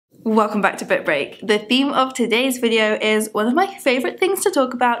Welcome back to Book Break. The theme of today's video is one of my favourite things to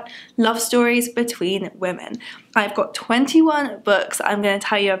talk about, love stories between women. I've got 21 books I'm going to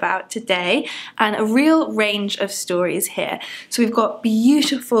tell you about today and a real range of stories here. So we've got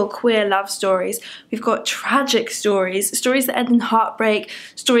beautiful queer love stories, we've got tragic stories, stories that end in heartbreak,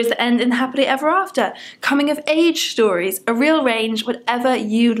 stories that end in happily ever after, coming of age stories, a real range, whatever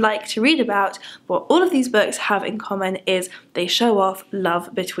you'd like to read about. What all of these books have in common is they show off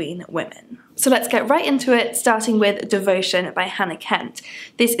love between women. So let's get right into it, starting with Devotion by Hannah Kent.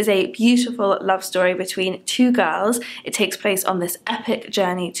 This is a beautiful love story between two girls. It takes place on this epic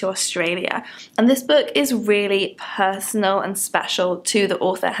journey to Australia. And this book is really personal and special to the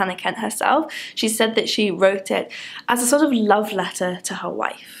author, Hannah Kent herself. She said that she wrote it as a sort of love letter to her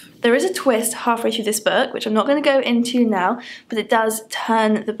wife. There is a twist halfway through this book, which I'm not going to go into now, but it does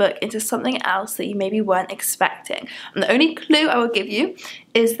turn the book into something else that you maybe weren't expecting. And the only clue I will give you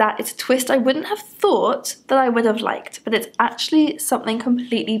is that it's a twist I wouldn't have thought that I would have liked, but it's actually something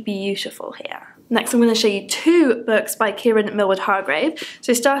completely beautiful here. Next, I'm going to show you two books by Kieran Millward Hargrave.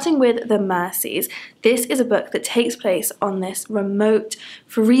 So starting with The Mercies, this is a book that takes place on this remote,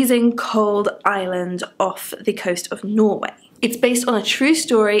 freezing cold island off the coast of Norway. It's based on a true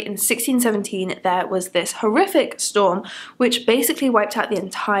story. In 1617, there was this horrific storm which basically wiped out the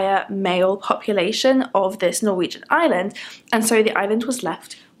entire male population of this Norwegian island, and so the island was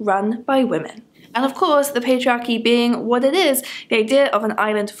left run by women. And of course, the patriarchy being what it is, the idea of an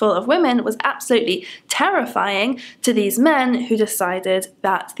island full of women was absolutely terrifying to these men who decided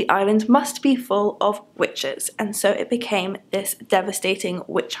that the island must be full of witches, and so it became this devastating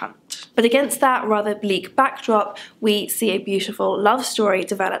witch hunt. But against that rather bleak backdrop, we see a beautiful love story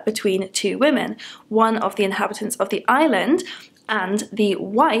develop between two women, one of the inhabitants of the island and the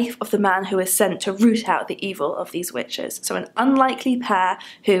wife of the man who is sent to root out the evil of these witches. So an unlikely pair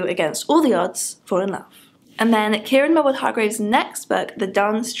who, against all the odds, fall in love. And then Kieran Millward Hargrave's next book, The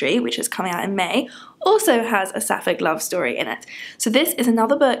Dance Tree, which is coming out in May, also has a Sapphic love story in it. So this is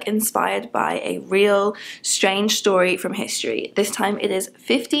another book inspired by a real strange story from history. This time it is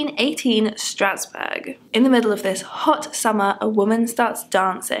 1518 Strasbourg. In the middle of this hot summer, a woman starts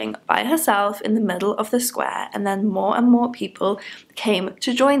dancing by herself in the middle of the square, and then more and more people came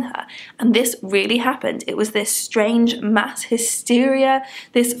to join her. And this really happened. It was this strange mass hysteria,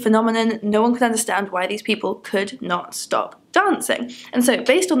 this phenomenon. No one could understand why these people could not stop dancing. And so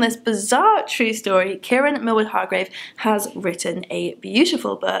based on this bizarre true story, Kieran Millward Hargrave has written a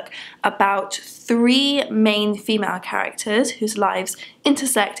beautiful book about three main female characters whose lives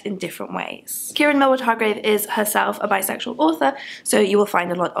intersect in different ways. Kieran Millward Hargrave is herself a bisexual author, so you will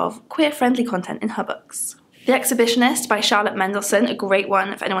find a lot of queer-friendly content in her books. The Exhibitionist by Charlotte Mendelsohn, a great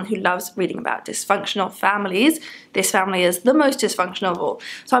one for anyone who loves reading about dysfunctional families. This family is the most dysfunctional of all.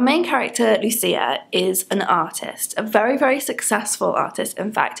 So our main character, Lucia, is an artist, a very, very successful artist,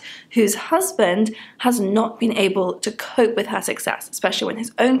 in fact, whose husband has not been able to cope with her success, especially when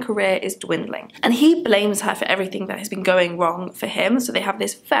his own career is dwindling. And he blames her for everything that has been going wrong for him, so they have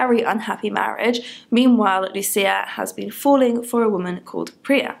this very unhappy marriage. Meanwhile, Lucia has been falling for a woman called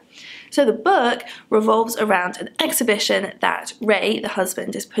Priya. So the book revolves around an exhibition that Ray, the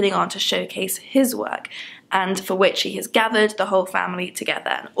husband, is putting on to showcase his work, and for which he has gathered the whole family together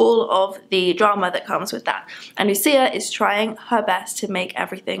and all of the drama that comes with that. And Lucia is trying her best to make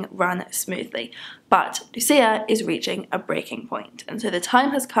everything run smoothly. But Lucia is reaching a breaking point, and so the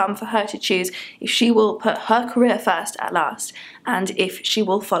time has come for her to choose if she will put her career first at last and if she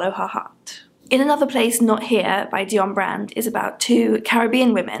will follow her heart. In Another Place Not Here by Dion Brand is about two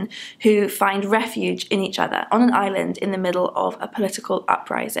Caribbean women who find refuge in each other on an island in the middle of a political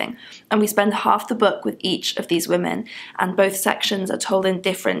uprising. And we spend half the book with each of these women, and both sections are told in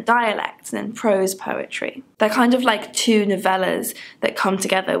different dialects and in prose poetry. They're kind of like two novellas that come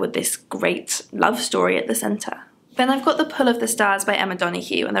together with this great love story at the centre. Then I've got The Pull of the Stars by Emma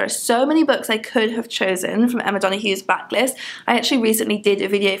Donoghue, and there are so many books I could have chosen from Emma Donoghue's backlist. I actually recently did a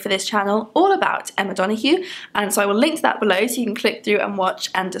video for this channel all about Emma Donoghue, and so I will link to that below so you can click through and watch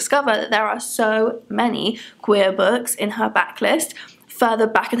and discover that there are so many queer books in her backlist. Further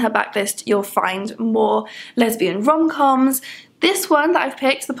back in her backlist, you'll find more lesbian rom-coms. This one that I've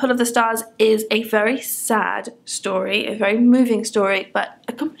picked, The Pull of the Stars, is a very sad story, a very moving story, but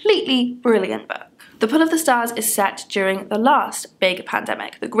a completely brilliant book. The Pull of the Stars is set during the last big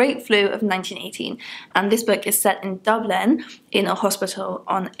pandemic, the Great Flu of 1918, and this book is set in Dublin in a hospital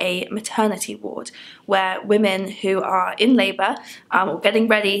on a maternity ward where women who are in labour or getting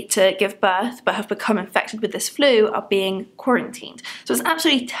ready to give birth but have become infected with this flu are being quarantined. So it's an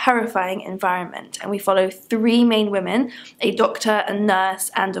absolutely terrifying environment, and we follow 3 main women, a doctor, a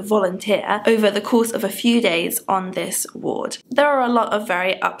nurse and a volunteer, over the course of a few days on this ward. There are a lot of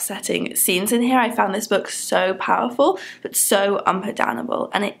very upsetting scenes in here. I found this book so powerful but so unputdownable,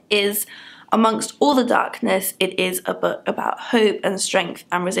 and it is, amongst all the darkness, it is a book about hope and strength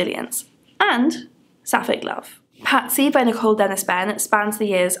and resilience. And Sapphic love. Patsy by Nicole Dennis Benn spans the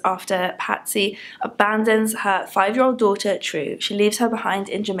years after Patsy abandons her 5-year-old daughter True. She leaves her behind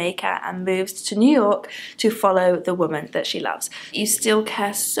in Jamaica and moves to New York to follow the woman that she loves. You still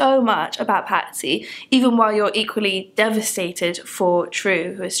care so much about Patsy, even while you're equally devastated for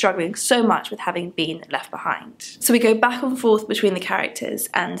True, who is struggling so much with having been left behind. So we go back and forth between the characters,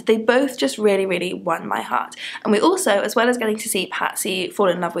 and they both just really won my heart. And we also, as well as getting to see Patsy fall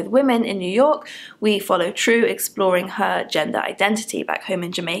in love with women in New York, we follow True exploring her gender identity back home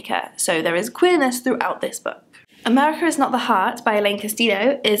in Jamaica, so there is queerness throughout this book. America Is Not the Heart by Elaine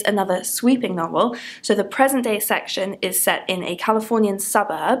Castillo is another sweeping novel. So the present day section is set in a Californian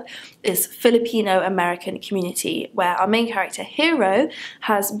suburb, this Filipino-American community, where our main character Hero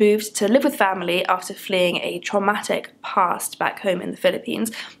has moved to live with family after fleeing a traumatic past back home in the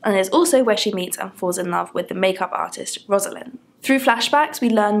Philippines, and is also where she meets and falls in love with the makeup artist Rosalind. Through flashbacks, we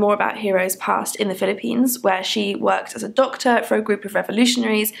learn more about Hero's past in the Philippines, where she worked as a doctor for a group of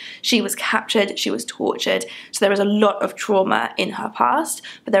revolutionaries. She was captured, she was tortured, so there is a lot of trauma in her past,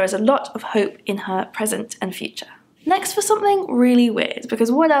 but there is a lot of hope in her present and future. Next for something really weird,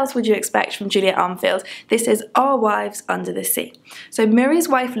 because what else would you expect from Julia Armfield? This is Our Wives Under the Sea. So Miri's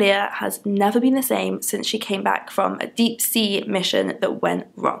wife Leah has never been the same since she came back from a deep sea mission that went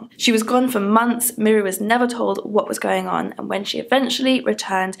wrong. She was gone for months, Miri was never told what was going on, and when she eventually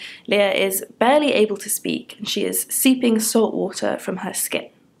returned, Leah is barely able to speak and she is seeping salt water from her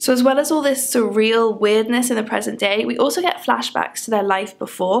skin. So as well as all this surreal weirdness in the present day, we also get flashbacks to their life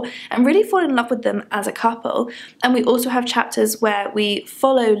before and really fall in love with them as a couple. And we also have chapters where we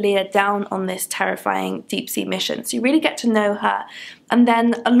follow Leah down on this terrifying deep sea mission. So you really get to know her. And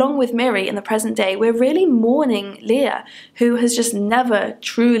then along with Miri in the present day, we're really mourning Leah, who has just never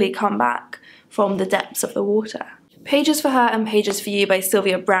truly come back from the depths of the water. Pages for Her and Pages for You by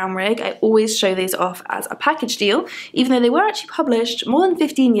Sylvia Brownrigg. I always show these off as a package deal, even though they were actually published more than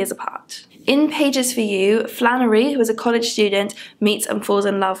 15 years apart. In Pages for You, Flannery, who is a college student, meets and falls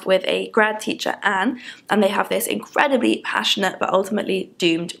in love with a grad teacher, Anne, and they have this incredibly passionate but ultimately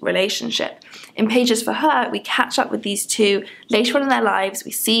doomed relationship. In Pages for Her, we catch up with these two later on in their lives,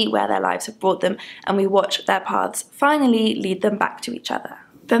 we see where their lives have brought them, and we watch their paths finally lead them back to each other.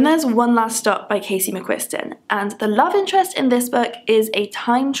 Then there's One Last Stop by Casey McQuiston, and the love interest in this book is a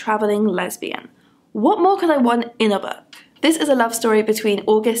time-travelling lesbian. What more could I want in a book? This is a love story between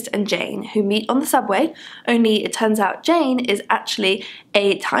August and Jane, who meet on the subway, only it turns out Jane is actually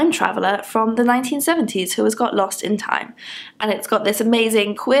a time traveller from the 1970s who has got lost in time. And it's got this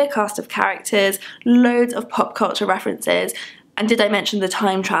amazing queer cast of characters, loads of pop culture references, and did I mention the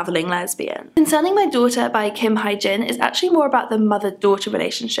time-travelling lesbian? Concerning My Daughter by Kim Hae-jin is actually more about the mother-daughter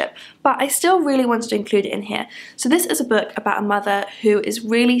relationship, but I still really wanted to include it in here. So this is a book about a mother who is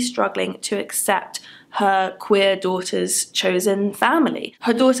really struggling to accept her queer daughter's chosen family.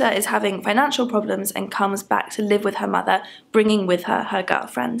 Her daughter is having financial problems and comes back to live with her mother, bringing with her her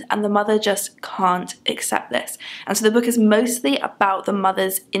girlfriend, and the mother just can't accept this. And so the book is mostly about the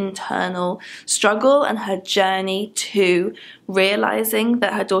mother's internal struggle and her journey to realizing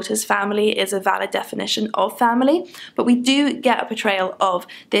that her daughter's family is a valid definition of family, but we do get a portrayal of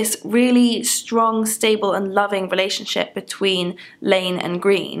this really strong, stable and loving relationship between Lane and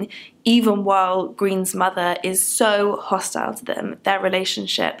Green, even while Green's mother is so hostile to them. Their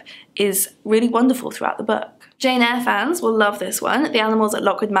relationship is really wonderful throughout the book. Jane Eyre fans will love this one, The Animals at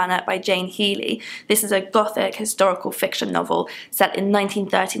Lockwood Manor by Jane Healey. This is a gothic historical fiction novel set in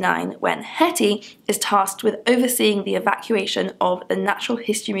 1939 when Hetty is tasked with overseeing the evacuation of the Natural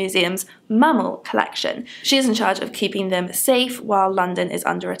History Museum's mammal collection. She is in charge of keeping them safe while London is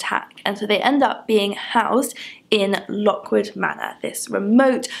under attack, and so they end up being housed in Lockwood Manor, this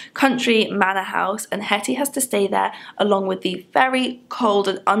remote country manor house, and Hetty has to stay there along with the very cold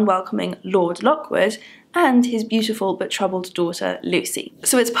and unwelcoming Lord Lockwood and his beautiful but troubled daughter Lucy.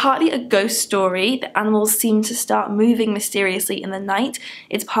 So it's partly a ghost story. The animals seem to start moving mysteriously in the night.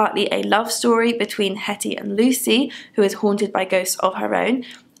 It's partly a love story between Hetty and Lucy, who is haunted by ghosts of her own.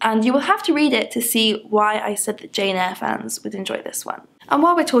 And you will have to read it to see why I said that Jane Eyre fans would enjoy this one. And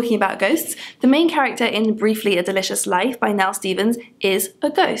while we're talking about ghosts, the main character in Briefly a Delicious Life by Nell Stevens is a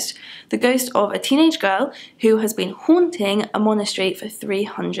ghost. The ghost of a teenage girl who has been haunting a monastery for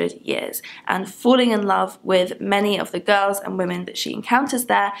 300 years and falling in love with many of the girls and women that she encounters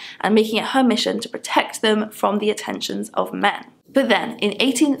there and making it her mission to protect them from the attentions of men. But then, in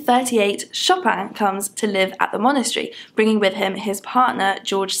 1838, Chopin comes to live at the monastery, bringing with him his partner,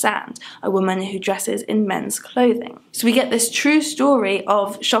 George Sand, a woman who dresses in men's clothing. So we get this true story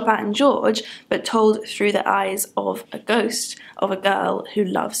of Chopin and George, but told through the eyes of a ghost of a girl who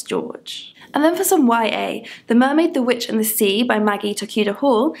loves George. And then for some YA, The Mermaid, the Witch and the Sea by Maggie Tokuda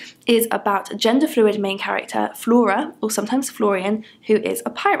Hall is about a gender-fluid main character, Flora, or sometimes Florian, who is a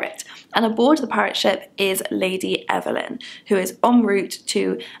pirate. And aboard the pirate ship is Lady Evelyn, who is en route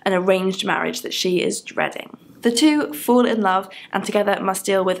to an arranged marriage that she is dreading. The two fall in love and together must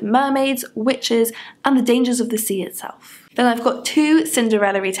deal with mermaids, witches, and the dangers of the sea itself. Then I've got two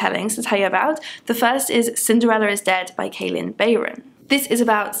Cinderella retellings to tell you about. The first is Cinderella is Dead by Kaylin Bayron. This is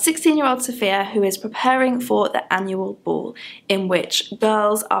about 16-year-old Sophia who is preparing for the annual ball, in which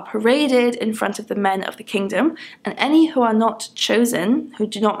girls are paraded in front of the men of the kingdom, and any who are not chosen, who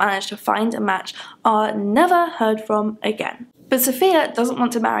do not manage to find a match, are never heard from again. But Sophia doesn't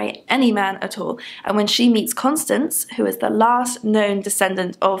want to marry any man at all, and when she meets Constance, who is the last known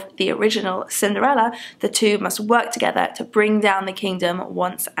descendant of the original Cinderella, the two must work together to bring down the kingdom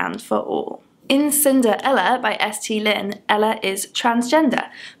once and for all. In Cinderella by S.T. Lin, Ella is transgender,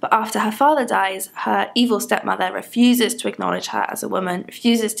 but after her father dies, her evil stepmother refuses to acknowledge her as a woman,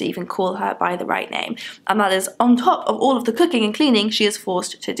 refuses to even call her by the right name, and that is on top of all of the cooking and cleaning she is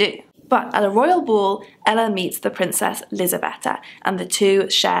forced to do. But at a royal ball, Ella meets the Princess Lisabetta, and the two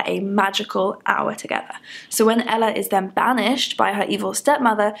share a magical hour together. So when Ella is then banished by her evil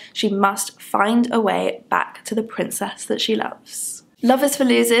stepmother, she must find a way back to the princess that she loves. Love is for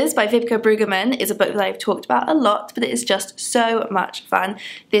Losers by Vibeke Brueggemann is a book that I've talked about a lot, but it is just so much fun.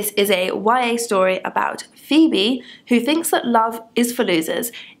 This is a YA story about Phoebe, who thinks that love is for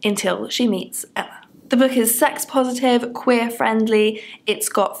losers until she meets Ella. The book is sex positive, queer friendly, it's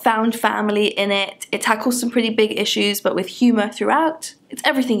got found family in it, it tackles some pretty big issues but with humour throughout. It's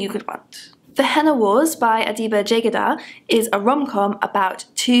everything you could want. The Henna Wars by Adiba Jaigirdar is a rom-com about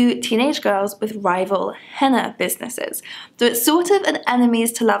two teenage girls with rival henna businesses. So it's sort of an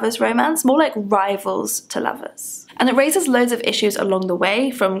enemies to lovers romance, more like rivals to lovers. And it raises loads of issues along the way,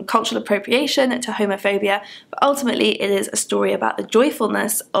 from cultural appropriation to homophobia, but ultimately it is a story about the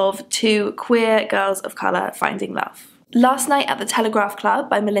joyfulness of two queer girls of colour finding love. Last Night at the Telegraph Club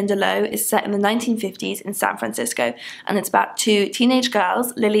by Melinda Lowe is set in the 1950s in San Francisco, and it's about two teenage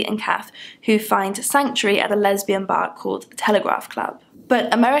girls, Lily and Kath, who find sanctuary at a lesbian bar called the Telegraph Club.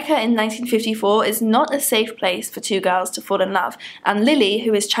 But America in 1954 is not a safe place for two girls to fall in love, and Lily,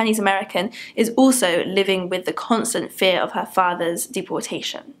 who is Chinese American, is also living with the constant fear of her father's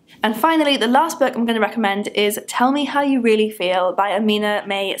deportation. And finally, the last book I'm going to recommend is Tell Me How You Really Feel by Amina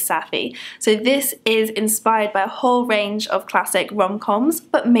May Safi. So this is inspired by a whole range of classic rom-coms,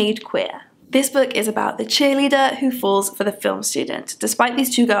 but made queer. This book is about the cheerleader who falls for the film student, despite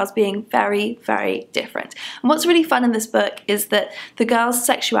these two girls being very, very different. And what's really fun in this book is that the girls'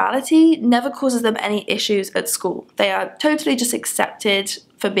 sexuality never causes them any issues at school. They are totally just accepted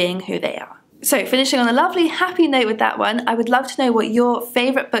for being who they are. So finishing on a lovely happy note with that one, I would love to know what your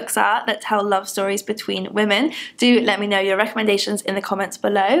favourite books are that tell love stories between women. Do let me know your recommendations in the comments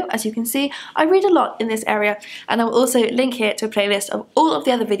below. As you can see, I read a lot in this area, and I will also link here to a playlist of all of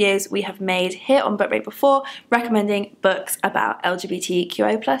the other videos we have made here on Book Rate before, recommending books about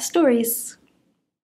LGBTQI+ stories.